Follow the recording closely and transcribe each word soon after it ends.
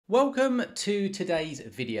Welcome to today's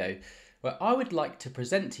video, where I would like to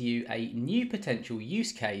present to you a new potential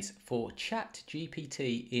use case for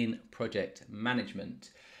ChatGPT in project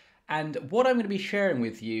management. And what I'm going to be sharing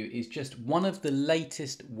with you is just one of the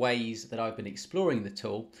latest ways that I've been exploring the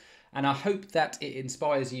tool, and I hope that it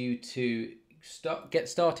inspires you to get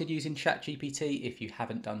started using ChatGPT if you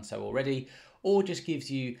haven't done so already, or just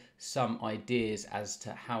gives you some ideas as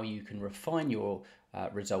to how you can refine your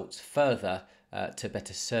results further to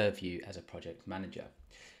better serve you as a project manager.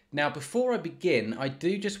 Now, before I begin, I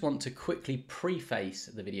do just want to quickly preface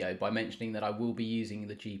the video by mentioning that I will be using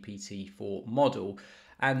the GPT-4 model,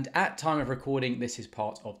 and at time of recording, this is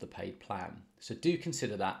part of the paid plan. So do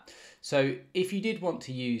consider that. So if you did want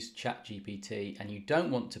to use ChatGPT and you don't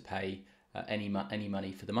want to pay any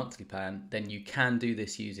money for the monthly plan, then you can do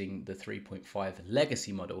this using the 3.5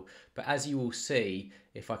 legacy model. But as you will see,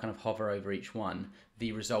 if I kind of hover over each one,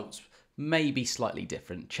 the results may be slightly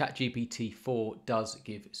different. ChatGPT 4 does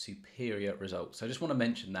give superior results. So I just want to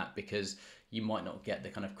mention that because you might not get the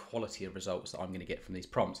kind of quality of results that I'm going to get from these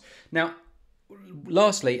prompts. Now,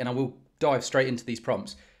 lastly, and I will dive straight into these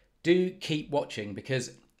prompts, do keep watching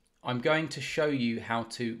because I'm going to show you how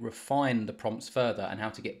to refine the prompts further and how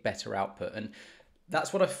to get better output. And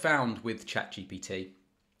that's what I've found with ChatGPT,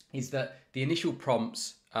 is that the initial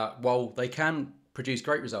prompts, while they can produce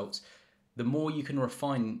great results, the more you can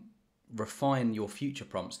refine your future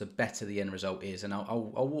prompts, the better the end result is. And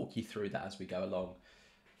I'll walk you through that as we go along.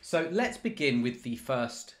 So let's begin with the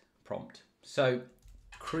first prompt. So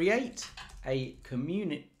create a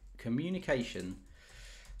communication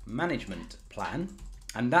management plan.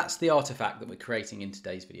 And that's the artifact that we're creating in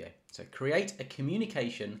today's video. So create a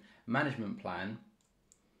communication management plan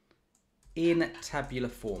in tabular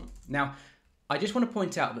form. Now, I just want to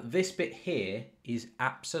point out that this bit here is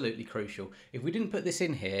absolutely crucial. If we didn't put this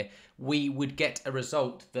in here, we would get a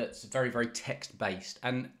result that's very, very text-based.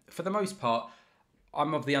 And for the most part,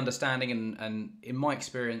 I'm of the understanding and in my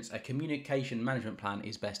experience, a communication management plan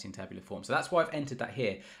is best in tabular form. So that's why I've entered that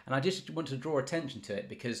here. And I just want to draw attention to it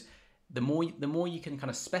because the more you can kind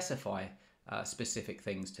of specify specific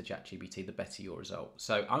things to ChatGPT, the better your result.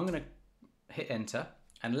 So I'm going to hit enter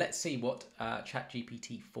and let's see what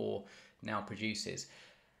ChatGPT 4 now produces.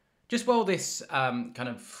 Just while this kind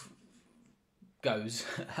of goes,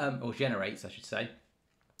 or generates, I should say,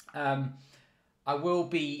 I will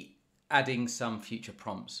be adding some future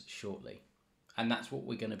prompts shortly. And that's what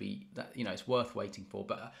we're going to be, it's worth waiting for.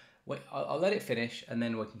 But I'll let it finish and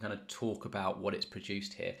then we can kind of talk about what it's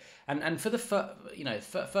produced here. And for the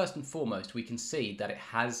first and foremost, we can see that it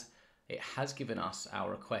has given us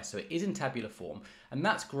our request. So it is in tabular form, and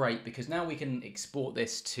that's great because now we can export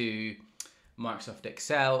this to Microsoft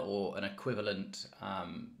Excel or an equivalent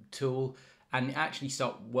tool and actually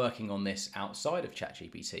start working on this outside of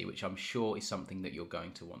ChatGPT, which I'm sure is something that you're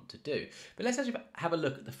going to want to do. But let's actually have a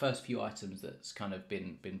look at the first few items that's kind of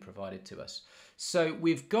been provided to us. So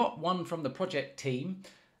we've got one from the project team,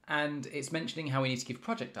 and it's mentioning how we need to give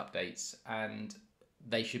project updates, and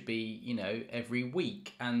they should be, every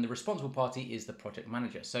week. And the responsible party is the project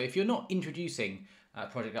manager. So if you're not introducing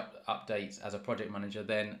project updates as a project manager,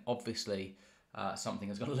 then obviously something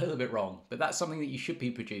has gone a little bit wrong, but that's something that you should be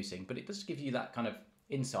producing, but it does give you that kind of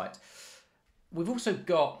insight. We've also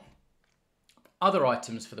got other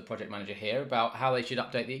items for the project manager here about how they should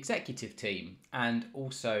update the executive team, and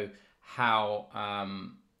also how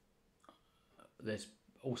there's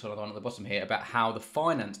also another one at the bottom here about how the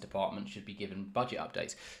finance department should be given budget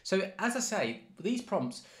updates. So as I say, these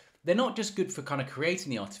prompts, they're not just good for kind of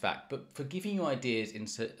creating the artifact, but for giving you ideas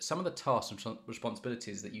into some of the tasks and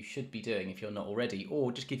responsibilities that you should be doing if you're not already,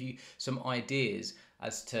 or just give you some ideas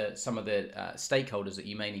as to some of the stakeholders that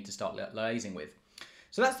you may need to start liaising with.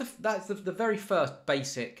 So that's the very first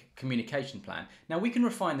basic communication plan. Now we can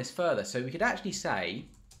refine this further. So we could actually say,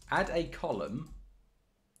 add a column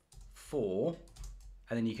for,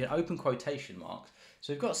 and then you can open quotation marks.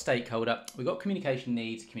 So we've got stakeholder, we've got communication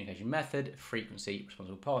needs, communication method, frequency,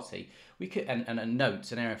 responsible party. We could and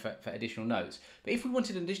notes, an area for additional notes. But if we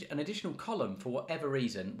wanted an additional column for whatever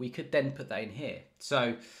reason, we could then put that in here.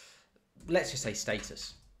 So let's just say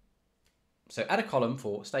status. So add a column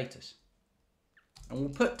for status. And we'll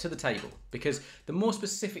put to the table, because the more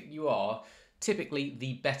specific you are, typically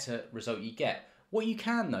the better result you get. What you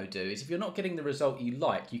can though do is if you're not getting the result you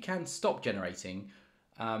like, you can stop generating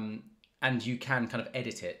and you can kind of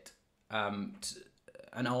edit it and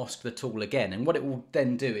ask the tool again. And what it will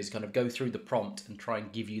then do is kind of go through the prompt and try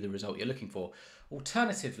and give you the result you're looking for.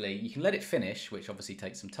 Alternatively, you can let it finish, which obviously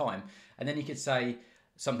takes some time, and then you could say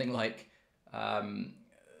something like,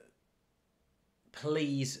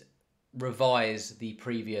 please revise the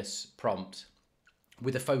previous prompt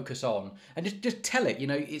with a focus on, and just tell it,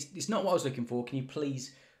 it's not what I was looking for. Can you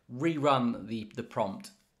please rerun the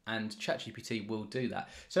prompt? And ChatGPT will do that.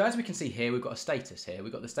 So as we can see here, we've got a status here.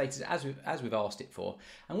 We've got the status as we've asked it for.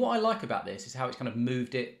 And what I like about this is how it's kind of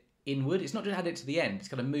moved it inward. It's not just added it to the end. It's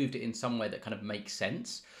kind of moved it in some way that kind of makes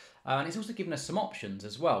sense. And it's also given us some options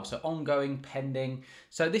as well. So ongoing, pending.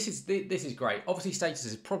 So this is great. Obviously, status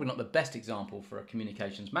is probably not the best example for a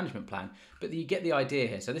communications management plan, but you get the idea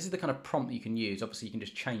here. So this is the kind of prompt that you can use. Obviously, you can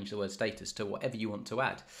just change the word status to whatever you want to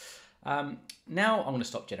add. Now I'm going to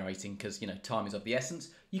stop generating because time is of the essence.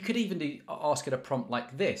 You could even ask it a prompt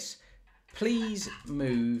like this: please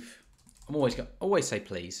move. Always say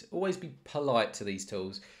please. Always be polite to these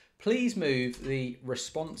tools. Please move the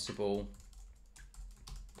responsible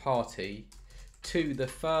party to the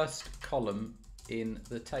first column in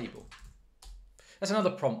the table. That's another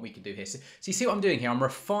prompt we can do here. So you see what I'm doing here? I'm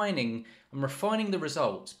refining the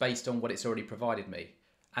results based on what it's already provided me.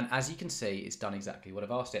 And as you can see, it's done exactly what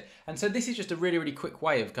I've asked it. And so this is just a really, really quick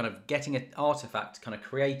way of kind of getting an artifact kind of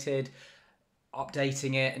created,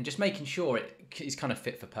 updating it, and just making sure it is kind of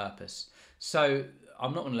fit for purpose. So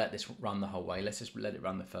I'm not going to let this run the whole way. Let's just let it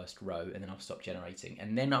run the first row, and then I'll stop generating.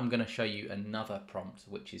 And then I'm going to show you another prompt,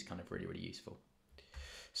 which is kind of really, really useful.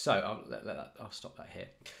 So I'll stop that here.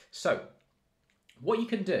 So what you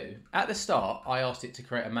can do, at the start, I asked it to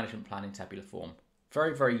create a management plan in tabular form.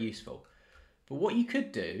 Very, very useful. But what you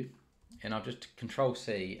could do, and I'll just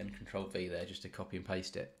Control-C and Control-V there just to copy and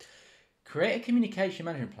paste it, create a communication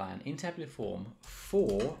management plan in tabular form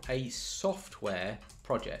for a software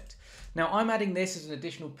project. Now, I'm adding this as an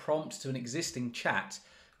additional prompt to an existing chat,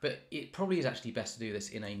 but it probably is actually best to do this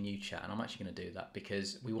in a new chat, and I'm actually going to do that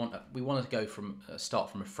because we want to go from start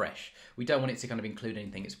from afresh. We don't want it to kind of include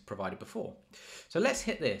anything it's provided before. So let's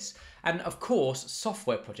hit this, and of course,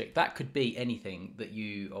 software project, that could be anything that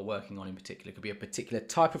you are working on in particular. It could be a particular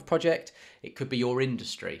type of project, it could be your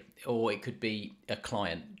industry, or it could be a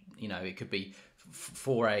client. It could be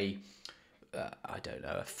for a I don't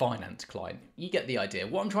know, a finance client. You get the idea.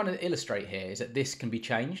 What I'm trying to illustrate here is that this can be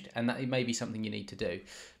changed, and that it may be something you need to do.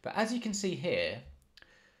 But as you can see here,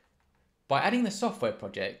 by adding the software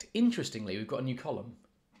project, interestingly, we've got a new column,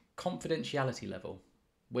 confidentiality level,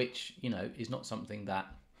 which, is not something that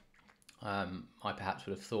I perhaps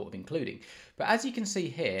would have thought of including. But as you can see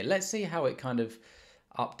here, let's see how it kind of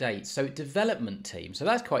updates. So development team. So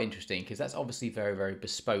that's quite interesting because that's obviously very, very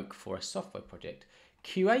bespoke for a software project.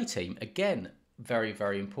 QA team, again, very,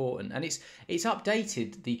 very important, and it's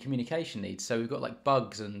updated the communication needs. So we've got like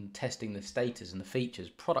bugs and testing the status and the features,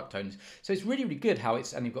 product owners. So it's really, really good how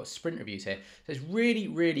and you've got sprint reviews here. So it's really,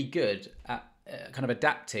 really good at kind of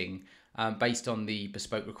adapting based on the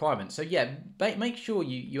bespoke requirements. So yeah, make sure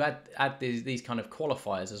you add these kind of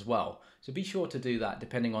qualifiers as well. So be sure to do that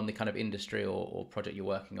depending on the kind of industry or project you're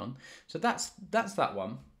working on. So that's that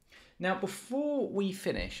one. Now, before we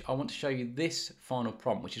finish, I want to show you this final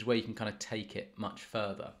prompt, which is where you can kind of take it much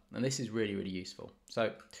further. And this is really, really useful.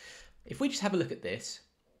 So if we just have a look at this,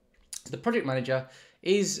 the project manager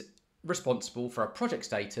is responsible for a project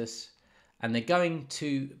status, and they're going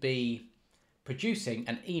to be producing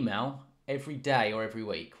an email every day or every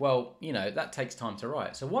week. Well, that takes time to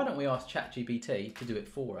write. So why don't we ask ChatGPT to do it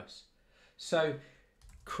for us? So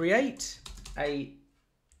create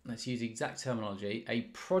let's use the exact terminology, a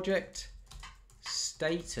project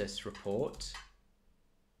status report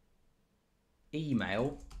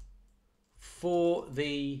email for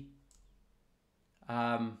the,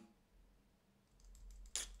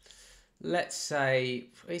 let's say,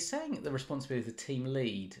 it's saying the responsibility of the team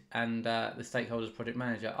lead and the stakeholders project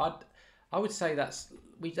manager. I would say that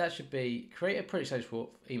should be create a project status report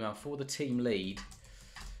email for the team lead,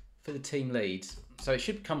 So it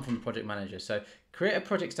should come from the project manager. So create a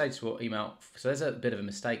project status report email. So there's a bit of a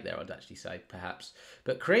mistake there, I'd actually say, perhaps.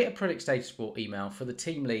 But create a project status report email for the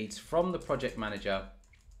team leads from the project manager.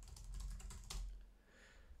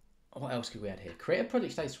 What else could we add here? Create a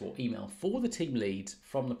project status report email for the team leads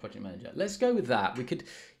from the project manager. Let's go with that.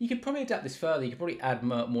 You could probably adapt this further. You could probably add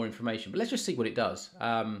more information, but let's just see what it does.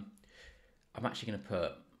 I'm actually going to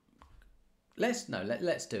put, let's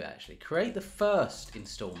do it actually. Create the first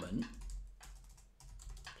installment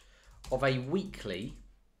of a weekly.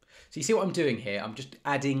 So you see what I'm doing here? I'm just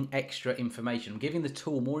adding extra information. I'm giving the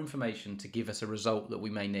tool more information to give us a result that we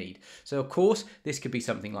may need. So of course, this could be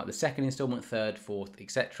something like the second installment, third, fourth,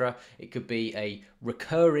 etc. It could be a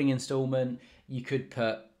recurring installment. You could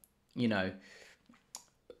put,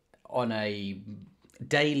 on a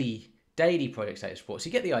daily project status report. So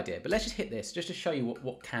you get the idea. But let's just hit this just to show you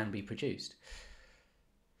what can be produced.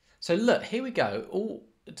 So look, here we go.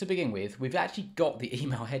 to begin with, we've actually got the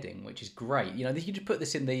email heading, which is great. You know, you can just put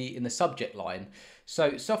this in the subject line.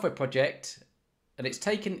 So software project, and it's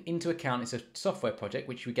taken into account, it's a software project,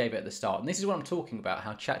 which we gave it at the start. And this is what I'm talking about,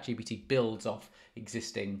 how ChatGPT builds off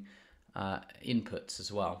existing inputs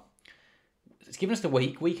as well. It's given us the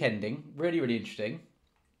week ending, really, really interesting.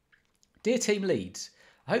 Dear team leads,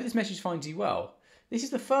 I hope this message finds you well. This is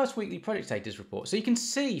the first weekly project status report. So you can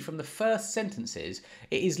see from the first sentences,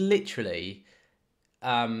 it is literally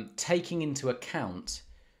taking into account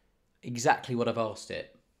exactly what I've asked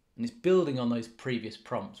it. And it's building on those previous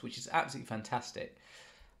prompts, which is absolutely fantastic.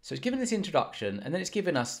 So it's given this introduction, and then it's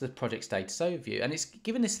given us the project status overview, and it's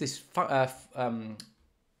given us this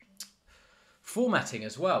formatting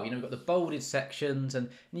as well. You know, we've got the bolded sections, and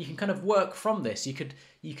you can kind of work from this. You could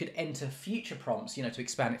enter future prompts, you know, to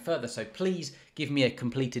expand it further. So please give me a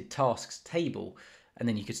completed tasks table, and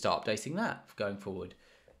then you could start updating that going forward.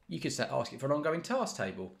 You could say, ask it for an ongoing task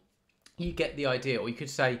table. You get the idea. Or you could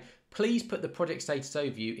say, please put the project status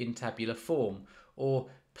overview in tabular form. Or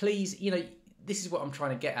please, you know, this is what I'm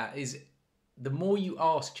trying to get at, is the more you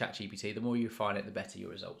ask ChatGPT, the more you refine it, the better your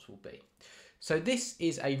results will be. So this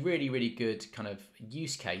is a really, really good kind of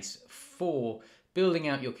use case for building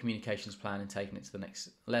out your communications plan and taking it to the next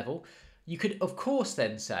level. You could, of course,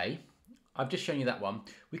 then say, I've just shown you that one.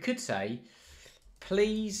 We could say,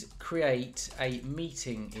 please create a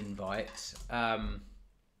meeting invite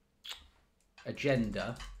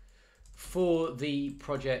agenda for the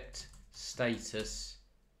project status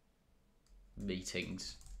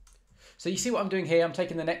meetings. So you see what I'm doing here? I'm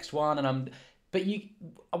taking the next one, and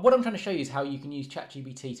what I'm trying to show you is how you can use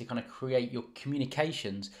ChatGPT to kind of create your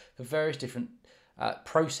communications for various different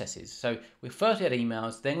processes. So we first had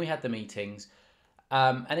emails, then we had the meetings,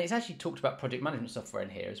 and it's actually talked about project management software in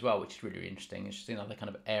here as well, which is really, really interesting. It's just another kind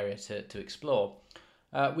of area to explore.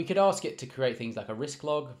 We could ask it to create things like a risk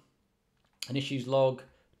log, an issues log,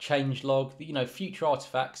 change log, you know, future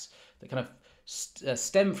artifacts that kind of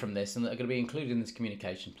stem from this and that are going to be included in this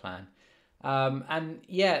communication plan. And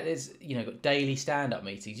yeah, there's, you know, got daily stand-up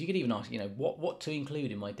meetings. You could even ask, you know, what to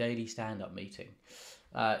include in my daily stand-up meeting.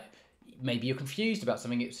 Maybe you're confused about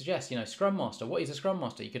something it suggests, you know, Scrum Master. What is a Scrum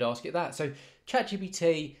Master? You could ask it that. So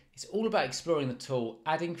ChatGPT, it's all about exploring the tool,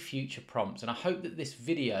 adding future prompts. And I hope that this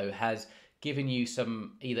video has given you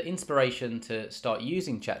some either inspiration to start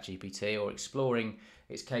using ChatGPT or exploring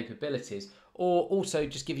its capabilities, or also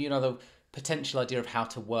just give you another potential idea of how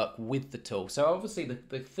to work with the tool. So obviously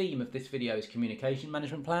the theme of this video is communication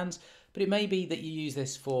management plans, but it may be that you use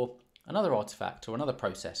this for another artifact or another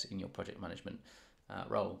process in your project management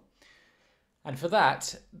role. And for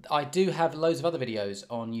that, I do have loads of other videos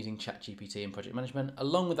on using ChatGPT in project management,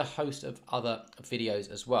 along with a host of other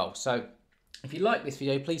videos as well. So if you like this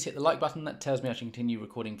video, please hit the like button. That tells me I should continue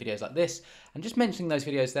recording videos like this. And just mentioning those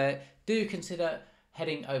videos there, do consider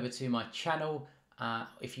heading over to my channel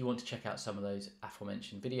if you want to check out some of those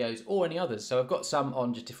aforementioned videos or any others. So I've got some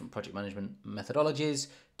on just different project management methodologies,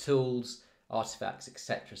 tools, artifacts,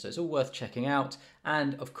 etc. So it's all worth checking out.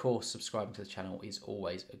 And of course, subscribing to the channel is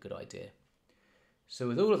always a good idea. So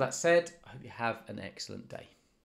with all of that said, I hope you have an excellent day.